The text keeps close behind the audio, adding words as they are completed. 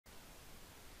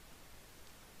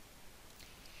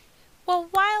Well,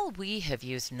 while we have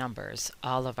used numbers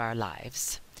all of our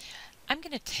lives, I'm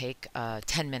going to take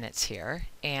 10 minutes here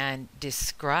and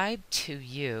describe to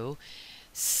you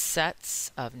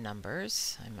sets of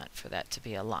numbers. I meant for that to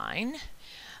be a line.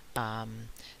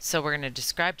 So we're going to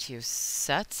describe to you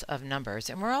sets of numbers,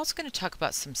 and we're also going to talk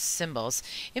about some symbols,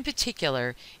 in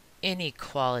particular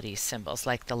inequality symbols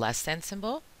like the less than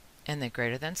symbol and the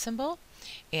greater than symbol,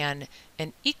 and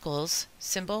an equals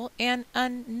symbol and a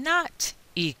not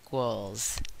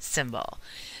equals symbol.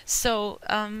 So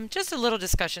just a little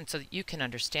discussion so that you can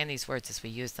understand these words as we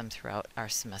use them throughout our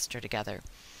semester together.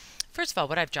 First of all,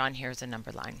 what I've drawn here is a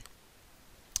number line.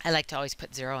 I like to always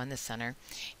put 0 in the center,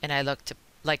 and I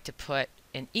like to put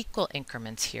in equal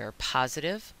increments here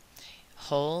positive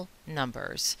whole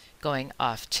numbers going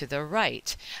off to the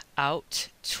right out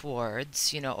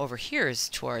towards, over here is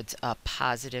towards a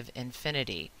positive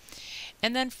infinity.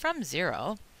 And then from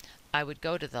 0, I would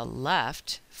go to the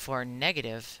left for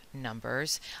negative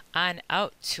numbers on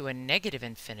out to a negative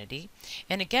infinity.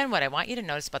 And again, what I want you to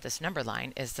notice about this number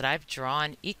line is that I've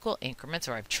drawn equal increments,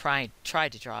 or I've tried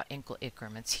to draw equal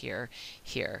increments here,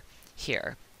 here,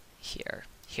 here, here,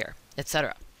 here,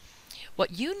 etc.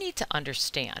 What you need to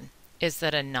understand is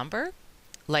that a number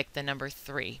like the number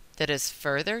 3 that is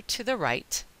further to the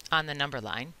right on the number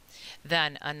line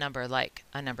than a number like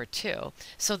a number 2.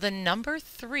 So the number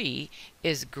 3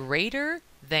 is greater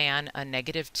than a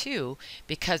negative 2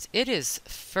 because it is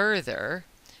further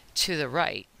to the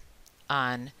right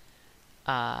on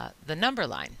the number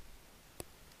line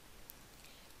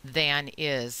than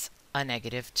is a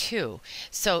negative 2.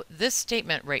 So this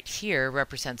statement right here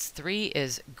represents 3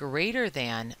 is greater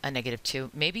than a negative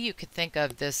 2. Maybe you could think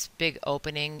of this big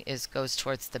opening goes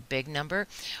towards the big number,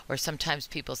 or sometimes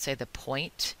people say the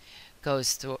point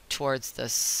goes towards the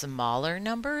smaller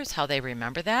numbers, how they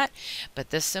remember that.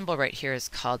 But this symbol right here is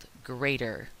called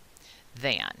greater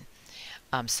than.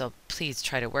 So please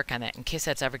try to work on that in case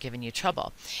that's ever given you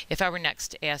trouble. If I were next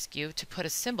to ask you to put a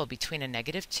symbol between a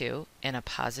negative 2 and a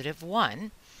positive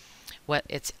 1,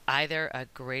 it's either a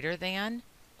greater than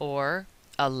or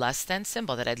a less than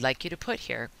symbol that I'd like you to put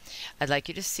here. I'd like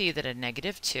you to see that a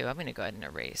negative 2, I'm going to go ahead and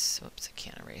erase. Whoops, I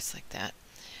can't erase like that.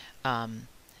 I'm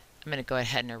going to go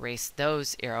ahead and erase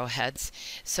those arrowheads.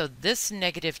 So this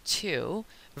negative 2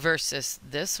 versus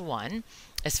this 1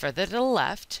 is further to the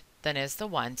left than is the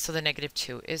 1. So the negative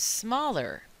 2 is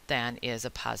smaller than is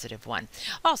a positive 1.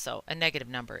 Also, a negative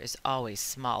number is always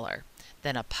smaller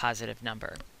than a positive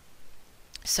number.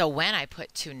 So when I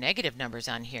put two negative numbers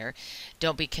on here,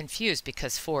 don't be confused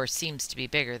because 4 seems to be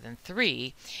bigger than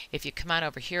 3. If you come on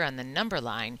over here on the number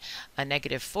line, a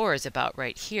negative 4 is about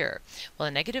right here. Well,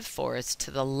 a negative 4 is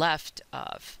to the left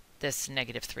of this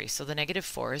negative 3. So the negative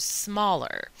 4 is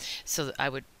smaller. So I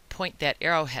would point that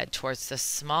arrowhead towards the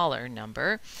smaller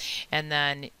number, and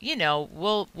then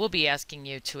we'll be asking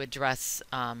you to address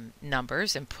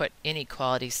numbers and put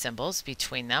inequality symbols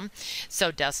between them. So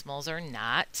decimals are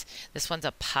not. This one's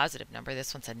a positive number,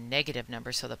 this one's a negative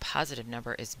number, so the positive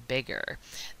number is bigger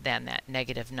than that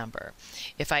negative number.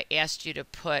 If I asked you to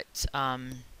put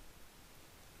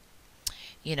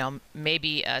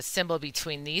maybe a symbol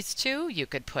between these two, you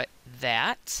could put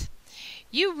that.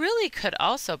 You really could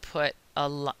also put a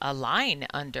line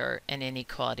under an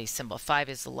inequality symbol. 5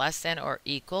 is less than or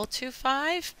equal to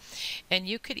 5. And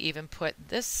you could even put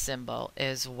this symbol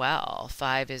as well.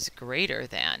 5 is greater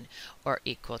than or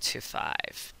equal to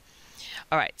 5.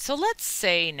 All right, so let's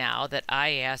say now that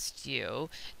I asked you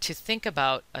to think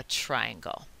about a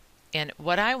triangle. And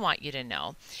what I want you to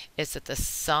know is that the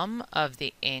sum of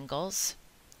the angles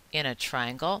in a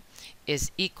triangle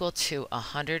is equal to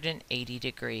 180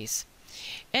 degrees.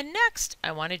 And next,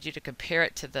 I wanted you to compare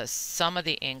it to the sum of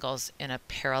the angles in a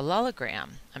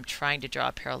parallelogram. I'm trying to draw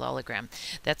a parallelogram.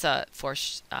 That's a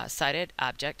four-sided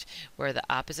object where the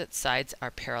opposite sides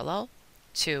are parallel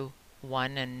to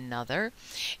one another.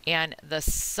 And the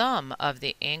sum of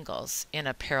the angles in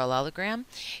a parallelogram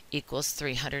equals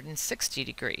 360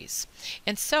 degrees.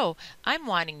 And so I'm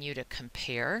wanting you to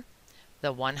compare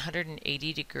the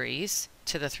 180 degrees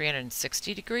to the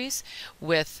 360 degrees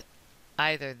with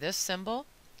either this symbol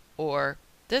or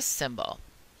this symbol.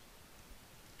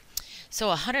 So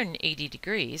 180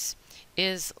 degrees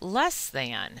is less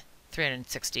than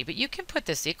 360, but you can put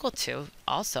this equal to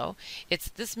also.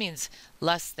 This means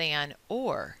less than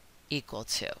or equal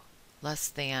to. Less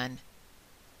than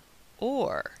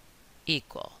or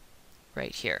equal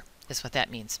right here is what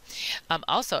that means.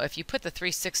 Also, if you put the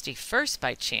 360 first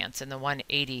by chance and the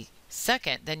 180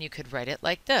 second, then you could write it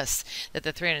like this, that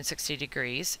the 360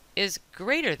 degrees is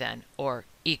greater than or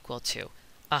equal to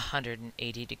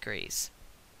 180 degrees.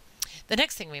 the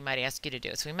next thing we might ask you to do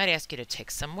is we might ask you to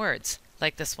take some words,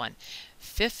 like this one.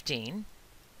 15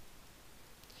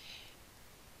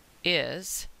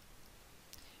 is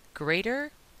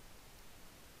greater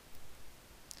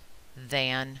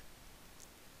than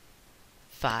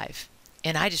 5.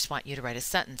 And I just want you to write a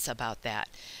sentence about that.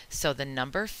 So the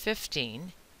number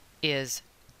 15 is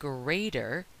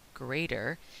greater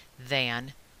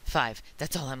than 5.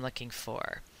 That's all I'm looking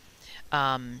for.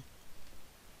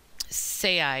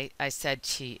 Say I said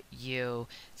to you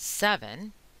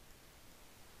 7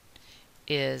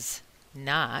 is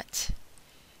not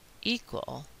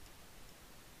equal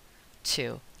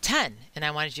to 10, and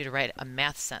I wanted you to write a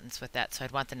math sentence with that. So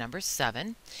I'd want the number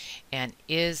 7 and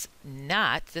is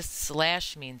not, this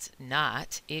slash means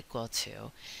not, equal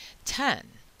to 10.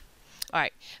 All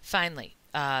right, finally,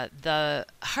 the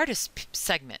hardest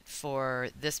segment for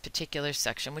this particular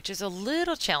section, which is a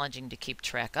little challenging to keep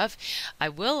track of, I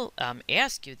will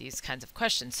ask you these kinds of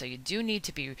questions, so you do need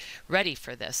to be ready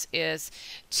for this, is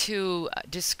to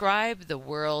describe the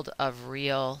world of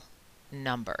real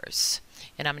numbers.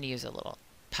 And I'm going to use a little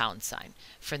pound sign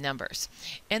for numbers.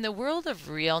 And the world of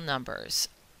real numbers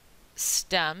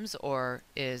stems or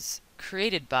is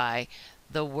created by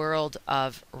the world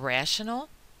of rational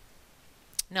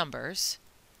numbers,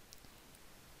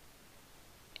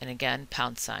 and again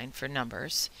pound sign for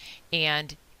numbers,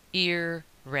 and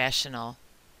irrational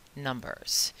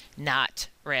numbers. Not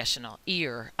rational.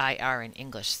 IR in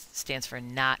English stands for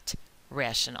not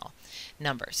rational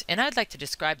numbers. And I'd like to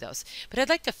describe those, but I'd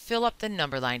like to fill up the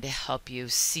number line to help you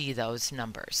see those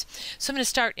numbers. So I'm going to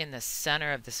start in the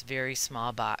center of this very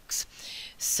small box.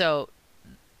 So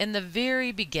in the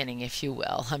very beginning, if you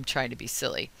will, I'm trying to be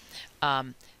silly,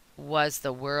 was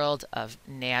the world of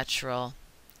natural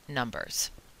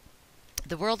numbers.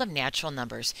 The world of natural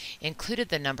numbers included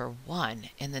the number 1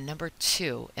 and the number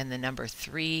 2 and the number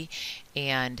 3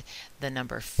 and the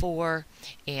number 4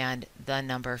 and the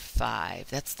number 5.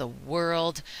 That's the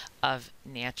world of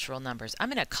natural numbers. I'm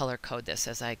going to color code this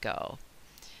as I go,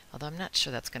 although I'm not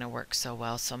sure that's going to work so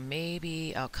well. So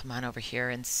maybe I'll come on over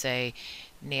here and say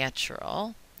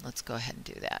natural. Let's go ahead and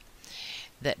do that.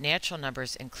 That natural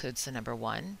numbers includes the number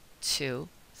 1, 2,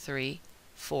 3,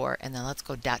 4, and then let's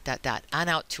go dot, dot, dot, on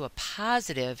out to a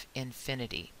positive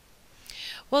infinity.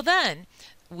 Well, then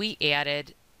we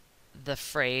added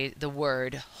the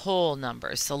word whole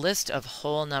numbers, the list of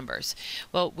whole numbers.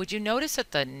 Well, would you notice that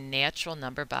the natural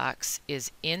number box is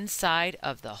inside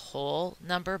of the whole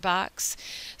number box?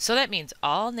 So that means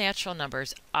all natural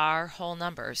numbers are whole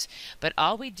numbers, but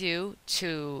all we do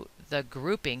to the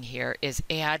grouping here is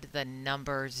add the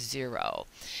number 0.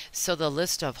 So the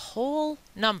list of whole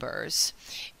numbers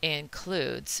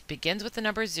begins with the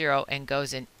number 0 and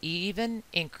goes in even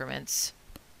increments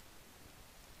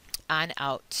on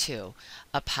out to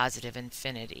a positive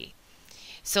infinity.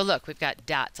 So look, we've got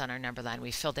dots on our number line.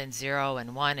 We filled in 0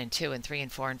 and 1 and 2 and 3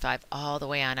 and 4 and 5 all the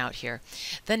way on out here.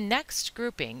 The next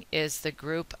grouping is the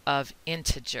group of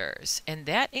integers, and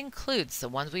that includes the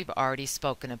ones we've already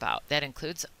spoken about. That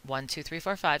includes 1, 2, 3,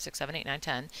 4, 5, 6, 7, 8, 9,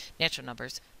 10 natural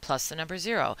numbers plus the number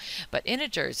 0. But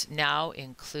integers now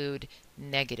include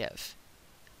negative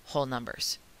whole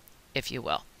numbers, if you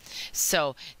will.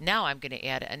 So now I'm going to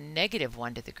add a negative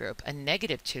 1 to the group, a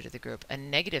negative 2 to the group, a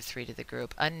negative 3 to the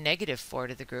group, a negative 4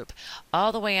 to the group,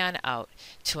 all the way on out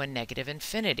to a negative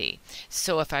infinity.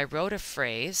 So if I wrote a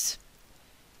phrase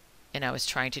and I was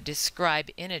trying to describe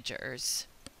integers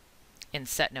in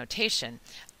set notation,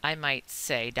 I might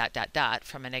say dot, dot, dot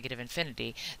from a negative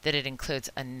infinity that it includes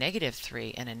a negative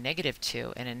 3 and a negative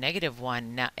 2 and a negative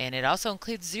 1, and it also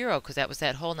includes 0 because that was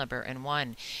that whole number, and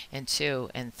 1 and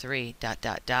 2 and 3 dot,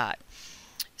 dot, dot.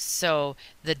 So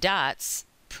the dots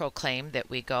proclaim that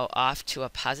we go off to a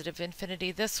positive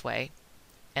infinity this way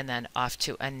and then off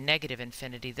to a negative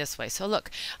infinity this way. So look,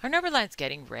 our number line's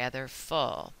getting rather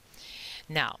full.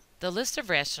 Now, the list of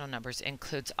rational numbers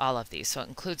includes all of these. So it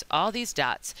includes all these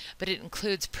dots, but it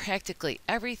includes practically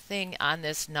everything on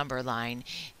this number line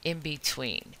in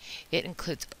between. It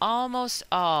includes almost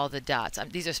all the dots.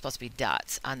 These are supposed to be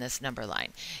dots on this number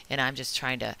line. And I'm just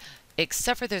trying to,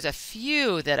 except for there's a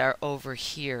few that are over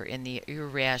here in the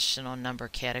irrational number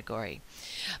category.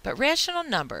 But rational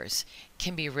numbers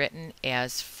can be written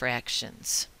as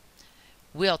fractions.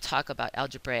 We'll talk about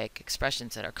algebraic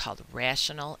expressions that are called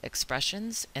rational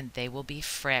expressions, and they will be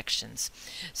fractions.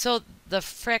 So the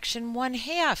fraction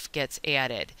 1/2 gets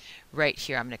added right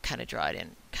here. I'm going to kind of draw it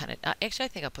in. Actually, I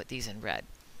think I'll put these in red.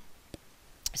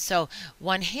 So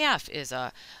 1/2 is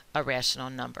a rational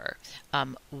number.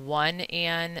 1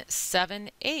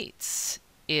 7/8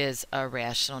 is a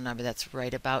rational number. That's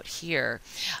right about here.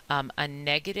 A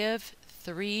negative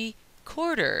 3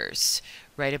 quarters.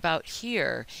 Right about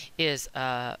here is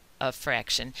a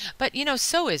fraction. But you know,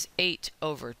 so is 8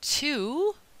 over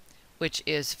 2, which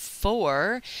is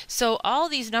 4. So all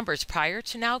these numbers prior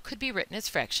to now could be written as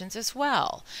fractions as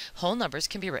well. Whole numbers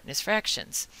can be written as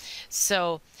fractions.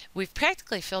 So we've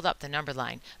practically filled up the number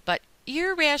line, but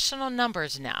irrational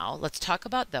numbers now, let's talk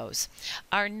about those,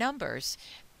 are numbers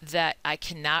that I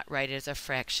cannot write as a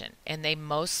fraction, and they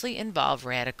mostly involve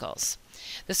radicals.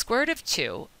 The square root of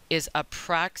 2 is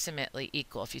approximately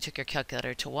equal, if you took your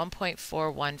calculator, to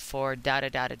 1.414 da da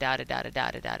da da da da da da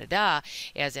da da da da,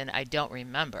 as in I don't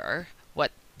remember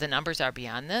what the numbers are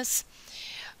beyond this.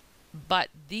 But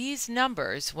these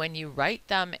numbers, when you write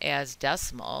them as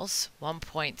decimals,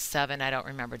 1.7, I don't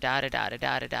remember, da da da da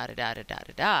da da da da da da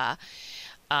da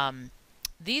da,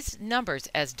 these numbers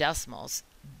as decimals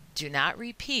do not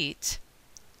repeat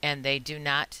and they do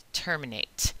not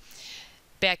terminate.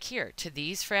 Back here to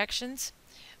these fractions,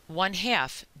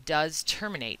 1/2 does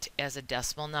terminate as a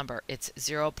decimal number. It's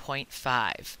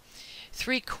 0.5.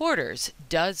 3/4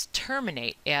 does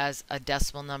terminate as a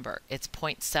decimal number. It's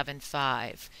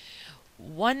 0.75.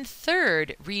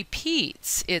 1/3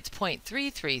 repeats. It's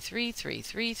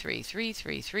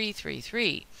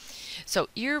 0.333333333333. So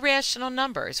irrational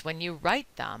numbers, when you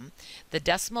write them, the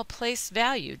decimal place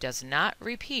value does not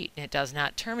repeat and it does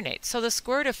not terminate. So the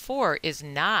square root of 4 is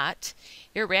not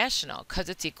irrational because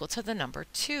it's equal to the number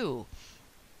 2.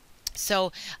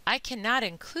 So I cannot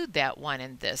include that one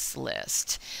in this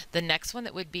list. The next one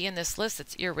that would be in this list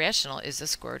that's irrational is the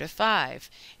square root of 5,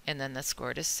 and then the square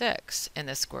root of 6, and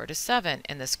the square root of 7,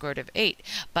 and the square root of 8,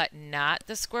 but not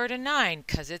the square root of 9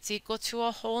 because it's equal to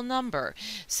a whole number.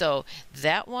 So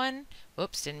that one,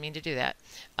 oops, didn't mean to do that.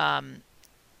 The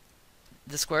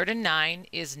square root of 9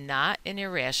 is not an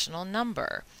irrational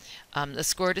number. The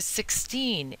square root of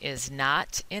 16 is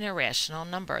not an irrational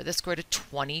number. The square root of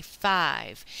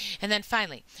 25. And then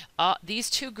finally, these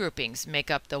two groupings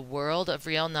make up the world of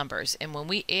real numbers. And when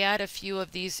we add a few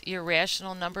of these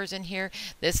irrational numbers in here,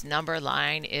 this number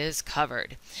line is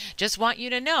covered. Just want you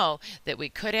to know that we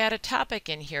could add a topic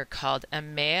in here called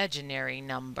imaginary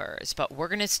numbers, but we're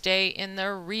going to stay in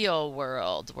the real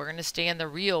world. We're going to stay in the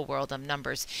real world of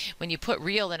numbers. When you put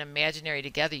real and imaginary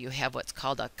together, you have what's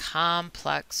called a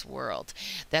complex world.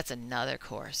 That's another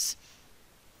course.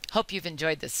 Hope you've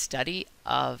enjoyed the study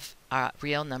of our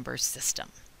real number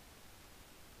system.